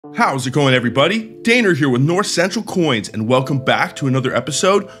How's it going, everybody? Daner here with North Central Coins, and welcome back to another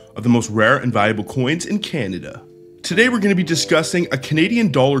episode of the most rare and valuable coins in Canada. Today we're going to be discussing a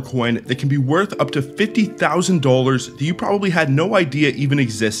Canadian dollar coin that can be worth up to $50,000 that you probably had no idea even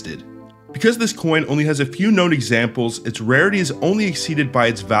existed. Because this coin only has a few known examples, its rarity is only exceeded by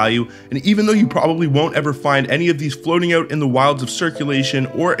its value, and even though you probably won't ever find any of these floating out in the wilds of circulation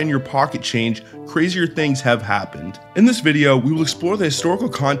or in your pocket change, crazier things have happened. In this video, we will explore the historical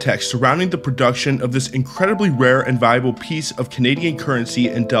context surrounding the production of this incredibly rare and valuable piece of Canadian currency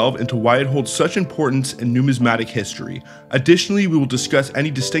and delve into why it holds such importance in numismatic history. Additionally, we will discuss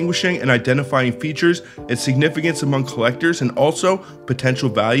any distinguishing and identifying features and significance among collectors, and also potential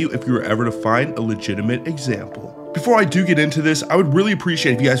value if you were ever to find a legitimate example. Before I do get into this, I would really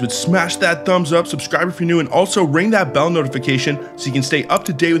appreciate if you guys would smash that thumbs up, subscribe if you're new, and also ring that bell notification so you can stay up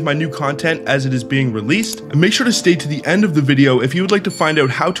to date with my new content as it is being released. And make sure to stay to the end of the video if you would like to find out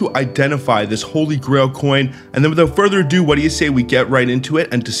how to identify this holy grail coin. And then without further ado, what do you say we get right into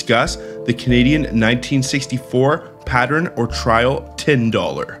it and discuss the Canadian 1964 pattern or trial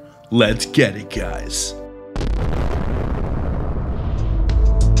 $10. Let's get it, guys.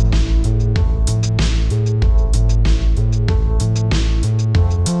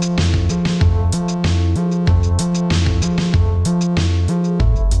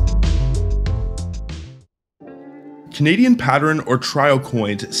 Canadian pattern or trial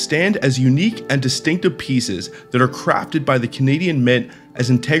coins stand as unique and distinctive pieces that are crafted by the Canadian Mint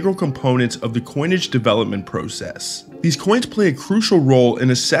as integral components of the coinage development process. These coins play a crucial role in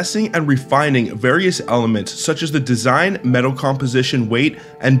assessing and refining various elements such as the design, metal composition, weight,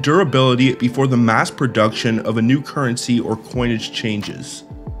 and durability before the mass production of a new currency or coinage changes.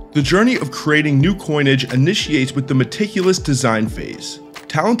 The journey of creating new coinage initiates with the meticulous design phase.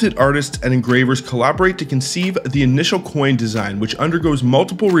 Talented artists and engravers collaborate to conceive the initial coin design, which undergoes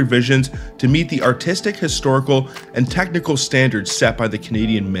multiple revisions to meet the artistic, historical, and technical standards set by the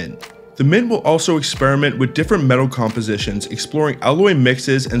Canadian Mint. The Mint will also experiment with different metal compositions, exploring alloy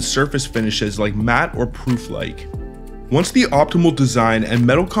mixes and surface finishes like matte or proof-like. Once the optimal design and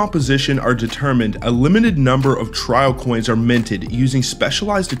metal composition are determined, a limited number of trial coins are minted using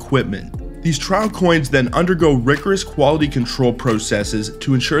specialized equipment. These trial coins then undergo rigorous quality control processes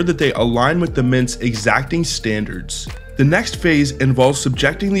to ensure that they align with the Mint's exacting standards. The next phase involves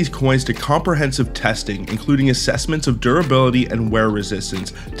subjecting these coins to comprehensive testing, including assessments of durability and wear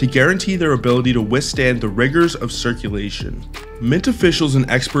resistance, to guarantee their ability to withstand the rigors of circulation. Mint officials and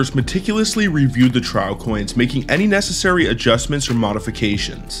experts meticulously reviewed the trial coins, making any necessary adjustments or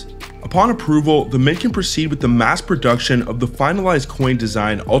modifications. Upon approval, the Mint can proceed with the mass production of the finalized coin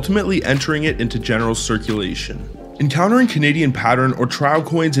design, ultimately entering it into general circulation. Encountering Canadian pattern or trial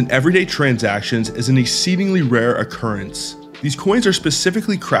coins in everyday transactions is an exceedingly rare occurrence. These coins are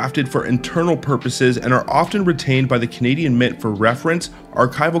specifically crafted for internal purposes and are often retained by the Canadian Mint for reference,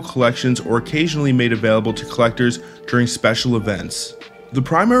 archival collections, or occasionally made available to collectors during special events. The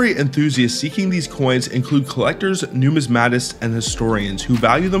primary enthusiasts seeking these coins include collectors, numismatists, and historians who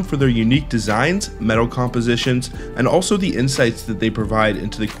value them for their unique designs, metal compositions, and also the insights that they provide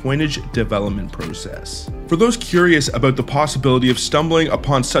into the coinage development process. For those curious about the possibility of stumbling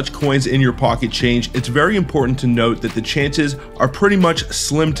upon such coins in your pocket change, it's very important to note that the chances are pretty much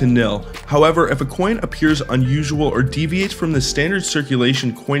slim to nil. However, if a coin appears unusual or deviates from the standard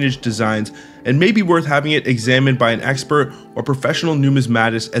circulation coinage designs, it may be worth having it examined by an expert or professional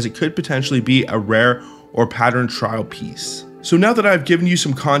numismatist, as it could potentially be a rare or pattern trial piece. So now that I've given you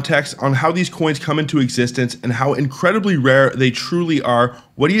some context on how these coins come into existence and how incredibly rare they truly are,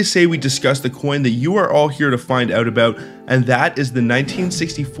 what do you say we discuss the coin that you are all here to find out about, and that is the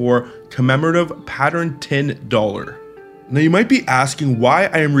 1964 commemorative pattern $10. Now you might be asking why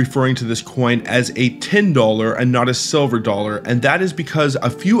I am referring to this coin as a $10 and not a silver dollar, and that is because a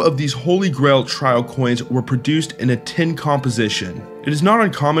few of these holy grail trial coins were produced in a tin composition. It is not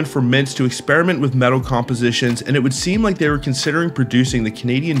uncommon for mints to experiment with metal compositions, and it would seem like they were considering producing the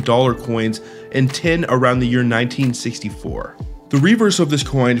Canadian dollar coins in tin around the year 1964. The reverse of this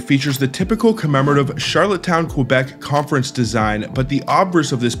coin features the typical commemorative Charlottetown, Quebec conference design, but the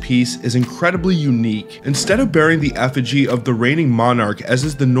obverse of this piece is incredibly unique. Instead of bearing the effigy of the reigning monarch, as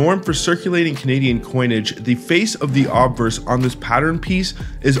is the norm for circulating Canadian coinage, the face of the obverse on this pattern piece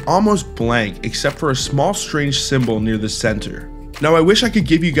is almost blank except for a small strange symbol near the center. Now, I wish I could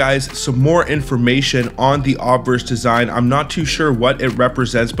give you guys some more information on the obverse design. I'm not too sure what it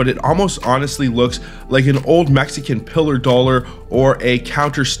represents, but it almost honestly looks like an old Mexican pillar dollar or a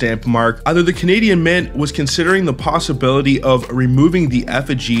counter stamp mark. Either the Canadian Mint was considering the possibility of removing the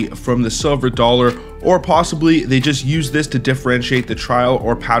effigy from the silver dollar, or possibly they just used this to differentiate the trial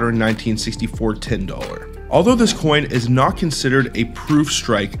or pattern 1964 tin dollar. Although this coin is not considered a proof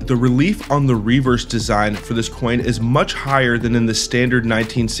strike, the relief on the reverse design for this coin is much higher than in the standard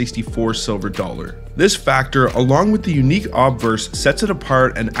 1964 silver dollar. This factor, along with the unique obverse, sets it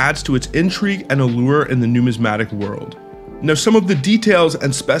apart and adds to its intrigue and allure in the numismatic world. Now, some of the details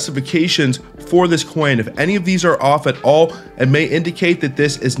and specifications for this coin, if any of these are off at all, it may indicate that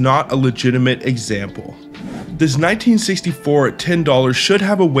this is not a legitimate example. This 1964 tin dollar should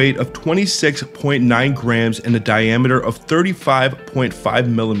have a weight of 26.9 grams and a diameter of 35.5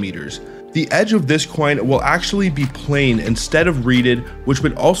 millimeters. The edge of this coin will actually be plain instead of reeded, which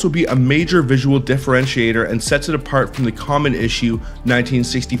would also be a major visual differentiator and sets it apart from the common issue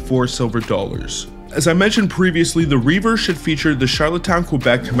 1964 silver dollars. As I mentioned previously, the reverse should feature the Charlottetown,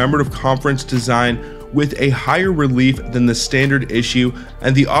 Quebec commemorative conference design with a higher relief than the standard issue,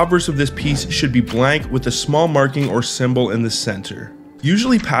 and the obverse of this piece should be blank with a small marking or symbol in the center.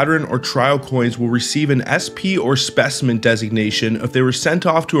 Usually pattern or trial coins will receive an SP or specimen designation if they were sent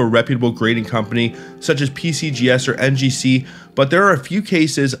off to a reputable grading company such as PCGS or NGC, but there are a few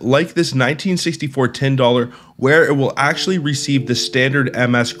cases like this 1964 tin dollar where it will actually receive the standard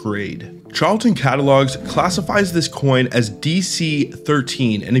MS grade. Charlton Catalogs classifies this coin as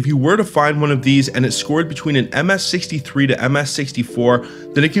DC13, and if you were to find one of these and it scored between an MS63 to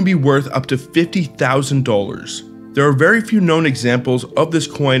MS64, then it can be worth up to $50,000. There are very few known examples of this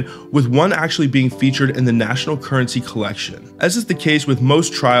coin, with one actually being featured in the National Currency Collection. As is the case with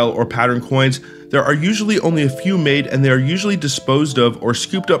most trial or pattern coins, there are usually only a few made and they are usually disposed of or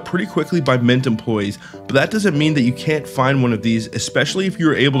scooped up pretty quickly by mint employees, but that doesn't mean that you can't find one of these, especially if you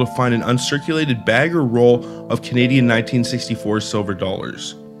are able to find an uncirculated bag or roll of Canadian 1964 silver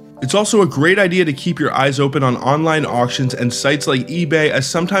dollars. It's also a great idea to keep your eyes open on online auctions and sites like eBay, as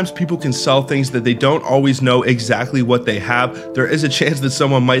sometimes people can sell things that they don't always know exactly what they have. There is a chance that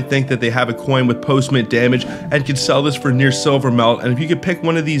someone might think that they have a coin with post-mint damage and can sell this for near silver melt, and if you can pick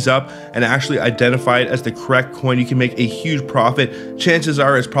one of these up and actually identify it as the correct coin, you can make a huge profit. Chances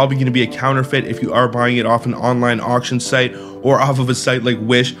are it's probably going to be a counterfeit if you are buying it off an online auction site or off of a site like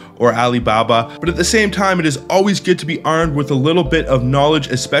Wish or Alibaba, but at the same time, it is always good to be armed with a little bit of knowledge,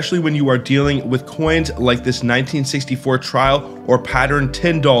 especially when you are dealing with coins like this 1964 trial or pattern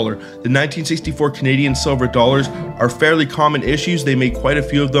tin dollar. The 1964 Canadian silver dollars are fairly common issues. They make quite a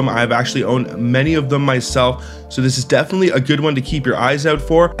few of them. I've actually owned many of them myself, so this is definitely a good one to keep your eyes out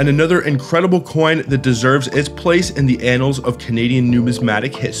for, and another incredible coin that deserves its place in the annals of Canadian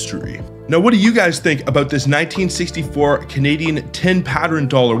numismatic history. Now, what do you guys think about this 1964 Canadian tin pattern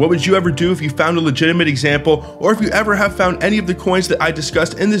dollar? What would you ever do if you found a legitimate example, or if you ever have found any of the coins that I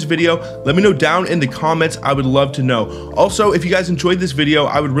discussed in this video? Let me know down in the comments. I would love to know. Also, if you guys enjoyed this video,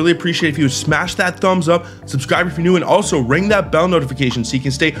 I would really appreciate if you would smash that thumbs up, subscribe if you're new, and also ring that bell notification so you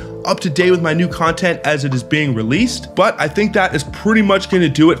can stay up to date with my new content as it is being released. But I think that is pretty much going to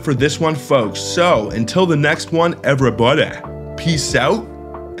do it for this one, folks. So until the next one, everybody, peace out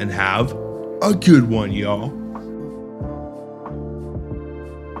and have a good one, y'all.